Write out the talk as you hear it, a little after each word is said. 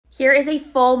Here is a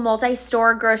full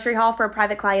multi-store grocery haul for a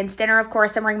private client's dinner. Of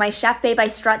course, I'm wearing my ChefBae by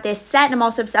Strut this set, and I'm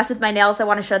also obsessed with my nails. I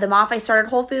want to show them off. I started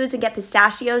Whole Foods and get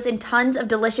pistachios and tons of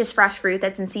delicious fresh fruit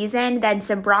that's in season, then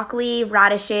some broccoli,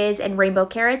 radishes, and rainbow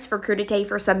carrots for crudité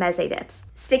for some meze dips.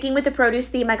 Sticking with the produce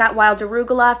theme, I got wild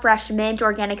arugula, fresh mint,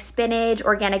 organic spinach,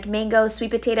 organic mango,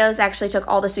 sweet potatoes. I actually took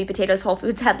all the sweet potatoes Whole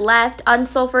Foods had left,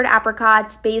 unsulfured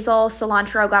apricots, basil,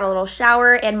 cilantro, got a little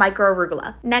shower, and micro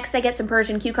arugula. Next, I get some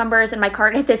Persian cucumbers, and my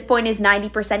cart at this point is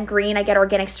 90% green. I get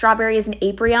organic strawberries and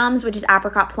apriums, which is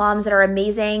apricot plums that are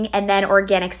amazing, and then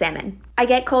organic salmon. I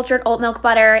get cultured oat milk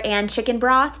butter and chicken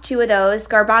broth, 2 of those,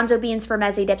 garbanzo beans for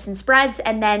meze dips and spreads,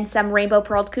 and then some rainbow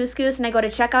pearled couscous, and I go to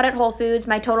checkout at Whole Foods.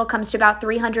 My total comes to about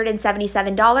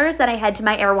 $377, then I head to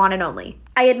my Erewhon and Only.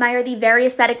 I admire the very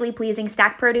aesthetically pleasing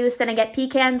stacked produce, then I get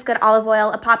pecans, good olive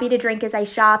oil, a poppy to drink as I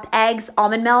shop, eggs,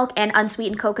 almond milk, and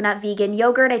unsweetened coconut vegan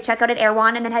yogurt. I check out at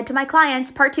Erewhon and then head to my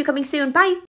clients. Part 2 coming soon. Bye!